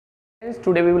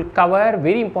Today we will cover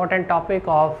very important topic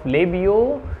of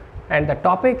Labeo and the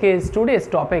topic is today's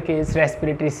topic is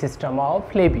respiratory system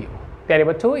of Labeo. प्यारे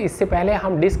बच्चों, इससे पहले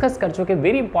हम discuss कर चुके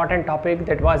very important topic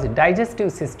that was digestive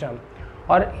system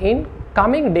और in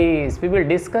coming days we will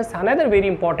discuss another very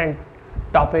important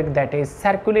topic that is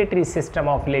circulatory system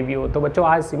of labio. तो बच्चों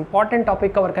आज इंपॉर्टेंट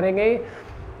टॉपिक कवर करेंगे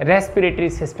रेस्पिरेटरी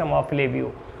सिस्टम ऑफ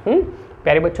लेबियो.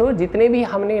 प्यारे बच्चों, जितने भी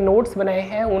हमने नोट्स बनाए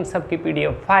हैं उन सब की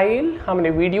पीडीएफ फाइल हमने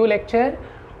वीडियो लेक्चर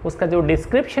उसका जो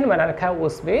डिस्क्रिप्शन बना रखा है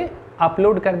उसमें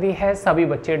अपलोड कर दी है. सभी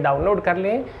बच्चे डाउनलोड कर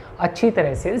लें, अच्छी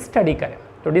तरह से स्टडी करें.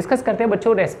 तो डिस्कस करते हैं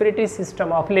बच्चों रेस्पिरेटरी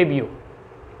सिस्टम ऑफ लेबियो.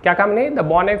 क्या काम ने the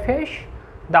बॉनेफिश,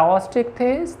 the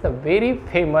ऑस्टिक्थिस, the very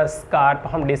famous carp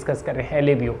हम डिस्कस कर रहे हैं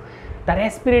labio. The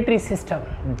respiratory system,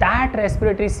 that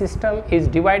respiratory system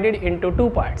is divided into two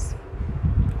parts.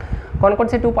 कौन कौन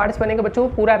से टू पार्ट्स बनेंगे बच्चों?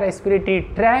 पूरा रेस्पिरेटरी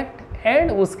ट्रैक्ट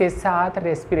एंड उसके साथ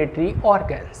रेस्पिरेटरी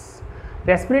ऑर्गन्स.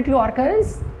 रेस्पिरेटरी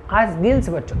ऑर्गन्स आज गिल्स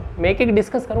बच्चों, मैं एक एक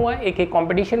डिस्कस करूंगा, एक एक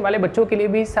कंपटीशन वाले बच्चों के लिए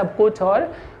भी सब कुछ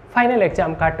और फाइनल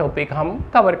एग्जाम का टॉपिक हम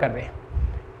कवर कर रहे हैं.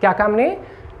 क्या काम ने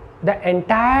the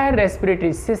entire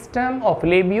respiratory system of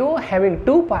labio having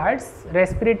two parts,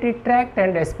 respiratory tract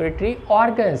and respiratory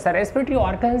organs. The respiratory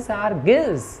organs are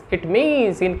gills. It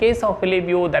means in case of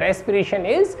labio the respiration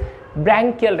is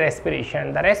branchial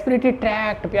respiration. The respiratory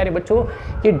tract, प्यारे बच्चों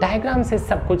ये diagram से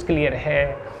सब कुछ clear है.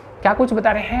 क्या कुछ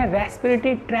बता रहे हैं?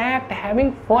 Respiratory tract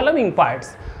having following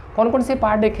parts. कौन कौन से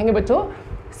पार्ट देखेंगे बच्चों?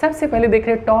 सबसे पहले देख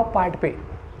रहे हैं टॉप पार्ट पे,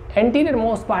 एंटीरियर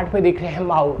मोस्ट पार्ट पे देख रहे हैं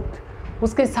माउथ,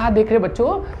 उसके साथ देख रहे हैं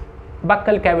बच्चों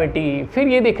बक्कल कैविटी, फिर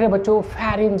ये देख रहे हैं बच्चों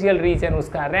फैरिंजियल रीजन,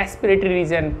 उसका रेस्पिरेटरी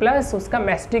रीजन प्लस उसका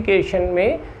मैस्टिकेशन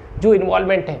में जो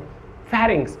इन्वॉल्वमेंट है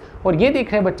फैरिंग्स, और ये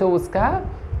देख रहे हैं बच्चों उसका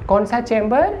कौन सा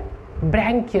chamber?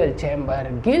 Branchial chamber,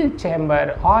 Gill chamber,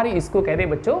 और इसको कहते हैं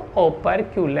बच्चों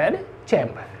ओपर्क्यूलर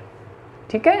चैम्बर.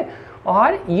 ठीक है,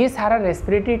 और ये सारा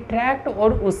रेस्पिरेटरी ट्रैक्ट.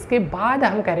 और उसके बाद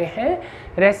हम कह रहे हैं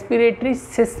respiratory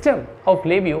system of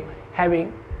labio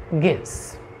having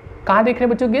gills. कहाँ देख रहे हैं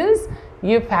बच्चों गिल्स?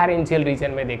 ये फैरिंजियल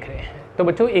रीजन में देख रहे हैं. तो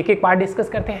बच्चों एक एक पार्ट डिस्कस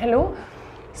करते हैं लोग.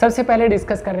 सबसे पहले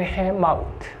डिस्कस कर रहे हैं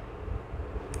माउथ.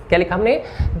 क्या लिखा हमने?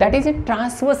 That is a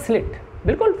transverse slit.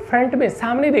 बिल्कुल फ्रंट में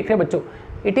सामने देख रहे हैं बच्चों,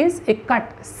 it is a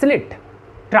cut slit,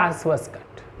 transverse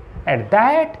cut, and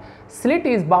that slit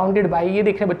is bounded by, ये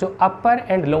देख रहे हैं बच्चों upper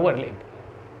and lower lip.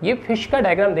 ये फिश का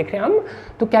डायग्राम देख रहे हैं हम.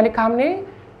 तो क्या लिखा हमने?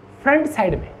 फ्रंट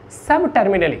साइड में सब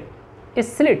terminally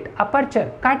slit aperture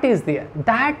cut is there,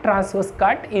 that transverse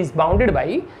cut is bounded by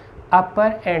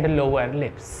upper and lower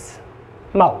lips,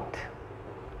 mouth.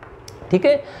 ठीक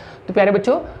है, तो प्यारे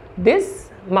बच्चों दिस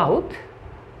माउथ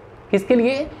किसके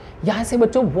लिए? यहाँ से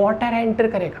बच्चों वाटर एंटर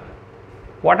करेगा.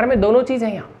 वाटर में दोनों चीज़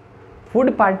है यहाँ,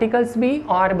 फूड पार्टिकल्स भी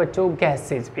और बच्चों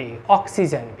गैसेज भी,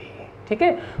 ऑक्सीजन भी. ठीक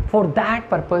है, for that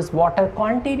purpose water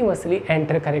continuously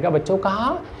enter करेगा बच्चों.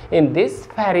 कहाँ? In this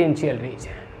फैरिंजियल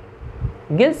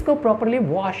reason. गिल्स को प्रॉपरली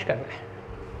वॉश करना है.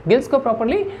 गिल्स को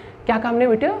प्रॉपरली क्या काम नहीं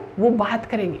बेटा? वो बात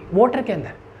करेंगे वाटर के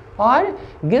अंदर. और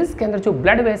गिल्स के अंदर जो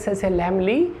ब्लड वेसल्स है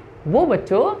लैमली, वो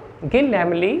बच्चों गिल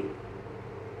लैमली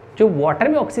जो वाटर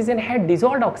में ऑक्सीजन है,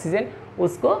 डिजॉल्व ऑक्सीजन,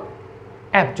 उसको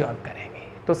एब्जॉर्ब करेंगे.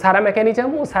 तो सारा मैकेनिज्म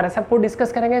वो सारा सबको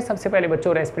डिस्कस करेंगे. सबसे पहले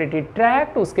बच्चों रेस्पिरेटरी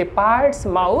ट्रैक्ट, उसके पार्ट्स,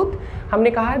 माउथ.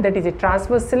 हमने कहा that is a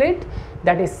transverse slit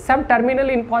that is सब terminal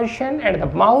in position and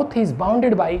the mouth is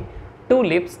bounded by two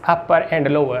lips upper and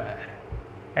lower,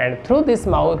 and through this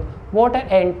mouth water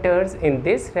enters in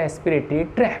this respiratory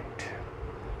tract.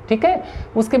 ठीक है,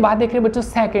 उसके बाद देख रहे बच्चों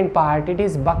second part, it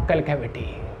is buccal cavity.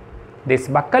 This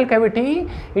buccal cavity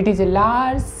it is a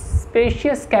large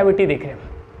spacious cavity. देख रहे हैं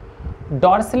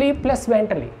dorsally plus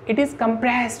ventrally, it is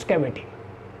compressed cavity.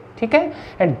 ठीक है,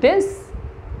 एंड दिस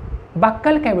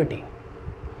बक्कल कैविटी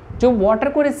जो वाटर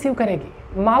को रिसीव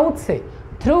करेगी माउथ से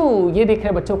थ्रू, ये देख रहे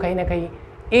हैं बच्चों कहीं ना कहीं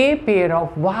a pair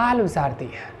of valves are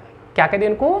there. क्या कहते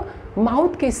हैं उनको?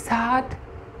 माउथ के साथ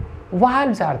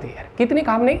वाल्व्स आर देयर. कितने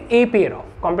काम ने? A pair of.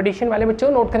 कंपटीशन वाले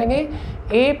बच्चों नोट करेंगे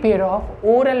a pair of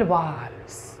oral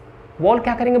valves. Wall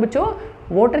क्या करेंगे बच्चों?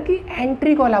 वाटर की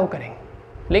एंट्री को अलाउ करेंगे,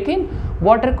 लेकिन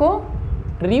वाटर को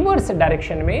रिवर्स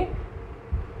डायरेक्शन में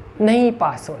नहीं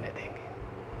पास होने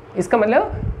देंगे. इसका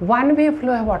मतलब वन वे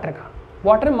फ्लो है वाटर का.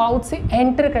 वाटर माउथ से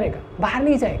एंटर करेगा, बाहर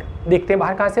नहीं जाएगा. देखते हैं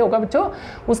बाहर कहाँ से होगा बच्चों.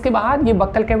 उसके बाद ये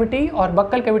बक्कल कैविटी, और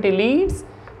buccal cavity leads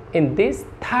in this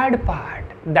third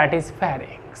part that is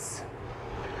फैरिंग्स.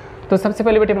 तो सबसे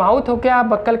पहले बेटे माउथ हो गया,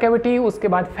 बक्कल कैविटी, उसके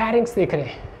बाद फैरिंग्स देख रहे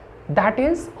हैं. That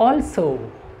is also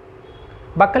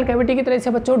buccal cavity की तरह से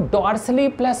बच्चों dorsally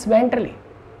plus ventrally.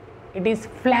 It is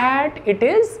flat, it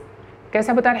is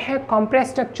कैसा बता रहे हैं? Compress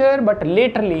structure, but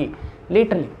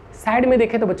laterally side में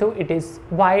देखें तो बच्चों it is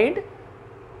wide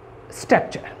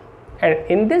structure.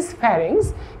 And in this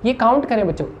pharynx ये काउंट करें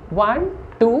बच्चों 1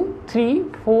 2 3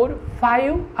 4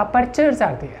 5 apertures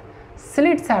are there,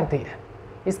 slits are there,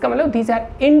 इसका मतलब these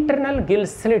are internal gill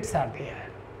slits are there.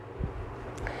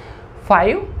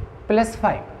 5 plus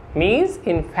 5 means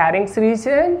in pharynx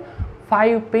region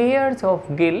 5 pairs of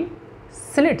gill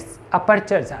slits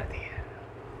apertures are there.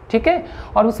 ठीक है,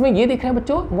 और उसमें ये दिख रहा है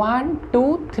बच्चों 1 2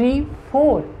 3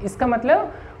 4, इसका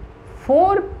मतलब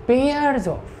 4 pairs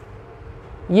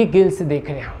of ये गिल्स देख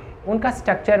रहे हैं हम. उनका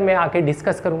स्ट्रक्चर मैं आके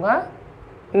डिस्कस करूंगा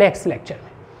नेक्स्ट लेक्चर में.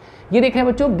 ये देख रहे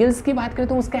हैं बच्चों, गिल्स की बात करें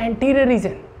तो उसका एंटीरियर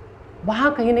रीजन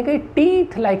वहाँ कहीं ना कहीं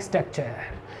टीथ लाइक स्ट्रक्चर.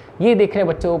 ये देख रहे हैं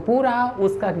बच्चों, पूरा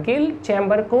उसका गिल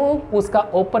चैम्बर को, उसका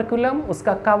ओपरक्यूलम,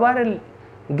 उसका कवर,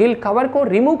 गिल कवर को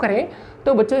रिमूव करें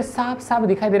तो बच्चों साफ साफ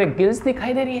दिखाई दे रहे गिल्स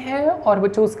दिखाई दे रही है. और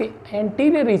बच्चों उसके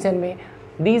एंटीरियर रीजन में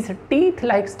दीज टीथ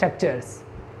लाइक स्ट्रक्चर्स,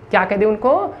 क्या कहते हैं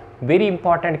उनको, वेरी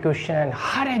इंपॉर्टेंट क्वेश्चन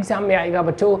हर एग्जाम में आएगा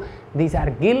बच्चों. These are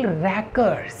Gill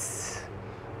रैकर्स.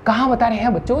 कहाँ बता रहे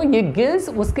हैं बच्चों, ये गिल्स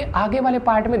उसके आगे वाले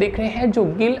पार्ट में देख रहे हैं जो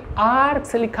गिल आर्क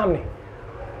से लिखा हमने,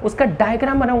 उसका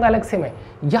डायग्राम बनाऊंगा अलग से मैं,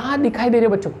 यहाँ दिखाई दे रहे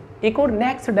बच्चों. एक और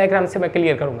नेक्स्ट डायग्राम से मैं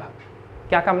क्लियर करूंगा.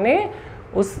 क्या काम ने,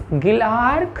 उस गिल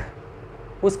आर्क,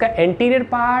 उसका एंटीरियर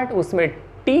पार्ट, उसमें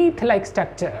टीथ लाइक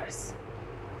स्ट्रक्चर्स,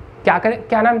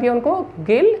 क्या नाम दिया उनको,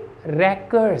 गिल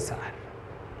रैकर्स.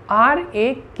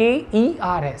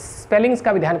 RAKERS स्पेलिंग्स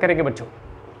का भी ध्यान करेंगे बच्चों.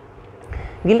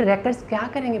 गिल रैकर्स क्या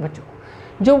करेंगे बच्चों,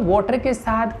 जो वाटर के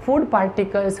साथ food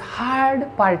particles, hard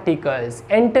particles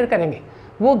enter करेंगे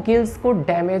वो गिल्स को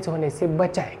डैमेज होने से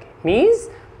बचाएंगे. Means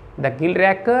the Gill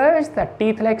रैकर्स, the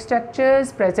teeth like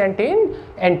structures present in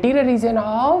anterior reason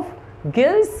of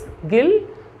gills, Gill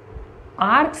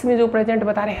arcs में जो प्रेजेंट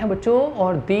बता रहे हैं बच्चों,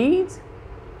 और these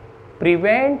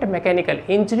prevent mechanical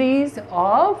injuries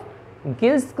of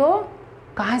gills को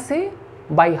कहाँ से,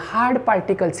 बाई हार्ड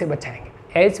पार्टिकल से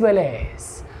बचाएंगे. एज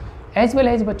वेल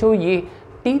एज बच्चों ये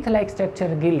teeth like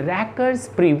structure Gill रैकर्स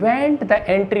prevent the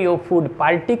entry of food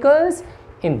particles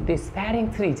in this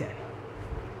pharynx reason.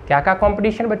 क्या का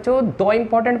कंपटीशन बच्चों, दो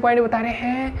इंपॉर्टेंट पॉइंट बता रहे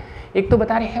हैं. एक तो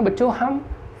बता रहे हैं बच्चों हम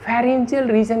फेरेंजियल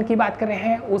रीजन की बात कर रहे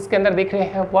हैं, उसके अंदर देख रहे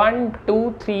हैं 1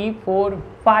 2 3 4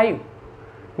 5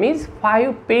 means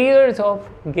 5 pairs of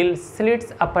gill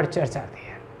slits apertures आते हैं.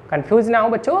 कंफ्यूज ना हो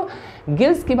बच्चों,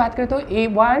 गिल्स की बात करें तो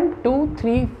A1 2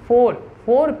 3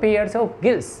 4 पेयर्स ऑफ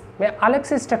गिल्स. मैं अलग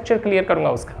से स्ट्रक्चर क्लियर करूंगा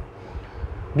उसका.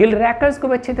 गिल रैकर्स को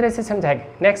भी अच्छी तरह से समझाएंगे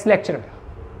नेक्स्ट लेक्चर में.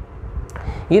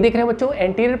 ये देख रहे हैं बच्चों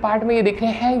एंटीरियर पार्ट में, ये देख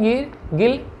रहे हैं ये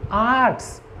गिल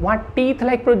आर्क्स, वहाँ teeth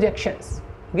like projections,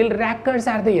 Gill रैकर्स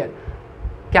are there.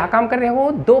 क्या काम कर रहे हैं वो,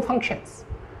 दो फंक्शंस.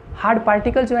 हार्ड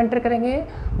पार्टिकल जो एंटर करेंगे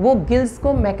वो गिल्स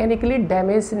को मैकेनिकली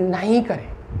डैमेज नहीं करें,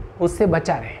 उससे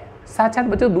बचा रहे हैं. साथ साथ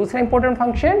बच्चों दूसरा important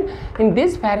function in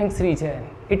this pharynx reason,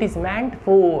 it is meant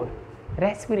for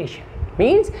respiration.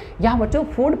 Means यहाँ बच्चों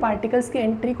फूड पार्टिकल्स की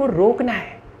एंट्री को रोकना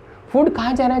है. फूड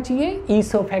कहाँ जाना चाहिए,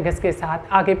 ईसोफेगस के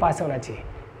साथ आगे पास होना चाहिए.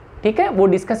 ठीक है, वो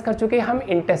डिस्कस कर चुके हैं हम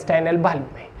इंटेस्टाइनल बल्ब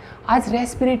में. आज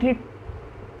रेस्पिरेटरी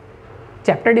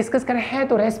चैप्टर डिस्कस कर रहे हैं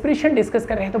तो रेस्पिरेशन डिस्कस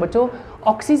कर रहे हैं, तो बच्चों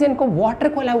ऑक्सीजन को वाटर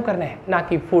को अलाउ करना है, ना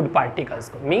कि फूड पार्टिकल्स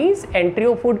को. Means entry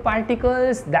of food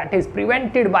particles that is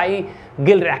prevented by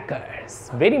Gill रैकर्स.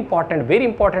 Very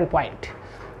important point.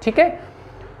 ठीक है,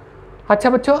 अच्छा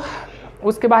बच्चों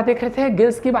उसके बाद देख रहे थे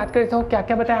गिल्स की बात करते हो, क्या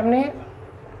क्या बताया हमने,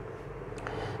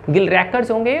 गिल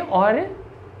रैकर्स होंगे और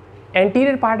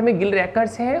एंटीरियर पार्ट में गिल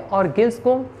रैकर्स हैं, और गिल्स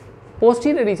को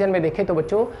पोस्टीरियर रीजन में देखें तो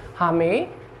बच्चों हमें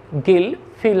गिल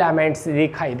फिलामेंट्स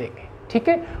दिखाई देंगे. ठीक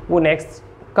है, वो नेक्स्ट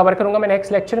कवर करूंगा मैं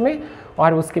नेक्स्ट लेक्चर में.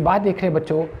 और उसके बाद देख रहे हैं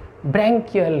बच्चों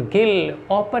ब्रैंकियल गिल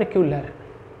ऑपरक्यूलर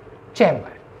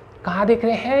चैम्बर. कहाँ देख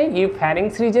रहे हैं, ये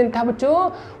फेरिंग्स रीजन था बच्चों.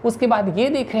 उसके बाद ये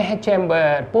देख रहे हैं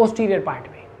चैम्बर पोस्टीरियर पार्ट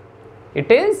में,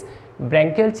 it is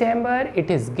branchial chamber,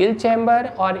 it is Gill chamber,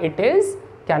 और इट इज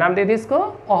क्या नाम दे दी इसको,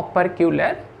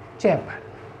 ऑपरक्यूलर चैम्बर.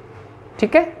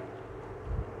 ठीक है,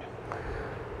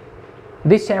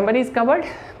 दिस चैम्बर इज कवर्ड.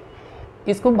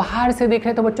 इसको बाहर से देख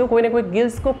रहे तो बच्चों कोई ना कोई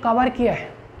गिल्स को कवर किया है,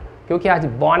 क्योंकि आज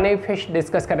बॉने फिश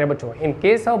डिस्कस कर रहे हैं बच्चों. इन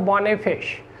केस ऑफ बॉने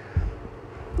फिश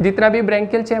जितना भी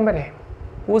ब्रैंकियल चैम्बर है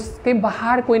उसके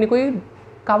बाहर कोई ना कोई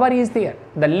cover is there,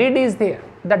 the lid is there,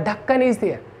 the ढक्कन इज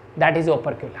देयर, दैट इज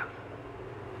ऑपरक्यूलर.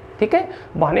 ठीक है,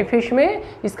 बॉने फिश में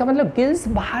इसका मतलब गिल्स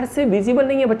बाहर से विजिबल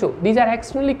नहीं है बच्चों, these are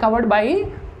externally covered by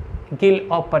Gill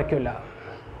ऑपरक्यूलर.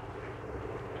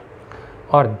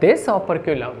 और दिस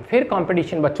ऑपरक्यूलम फिर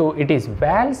कंपटीशन बच्चों, it is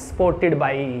well supported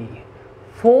by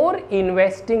 4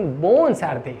 investing bones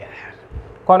are there.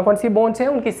 कौन कौन सी बोन्स हैं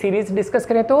उनकी सीरीज डिस्कस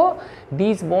करें तो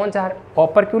these bones are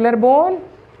ऑपरक्यूलर bone,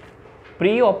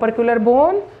 pre ऑपरक्यूलर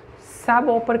bone, सब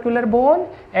ऑपरक्यूलर बोन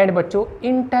एंड बच्चों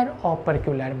इंटर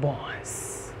ऑपरक्यूलर बोन्स.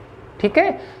 ठीक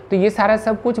है। तो ये सारा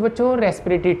सब कुछ बच्चों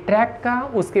रेस्पिरेटरी ट्रैक्ट का,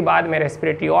 उसके बाद मैं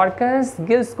रेस्पिरेटरी ऑर्गन्स,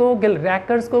 गिल्स को, गिल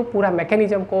रैकर्स को, पूरा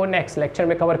मैकेनिज्म को नेक्स्ट लेक्चर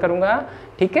में कवर करूंगा,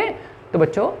 ठीक है। तो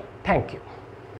बच्चों थैंक यू।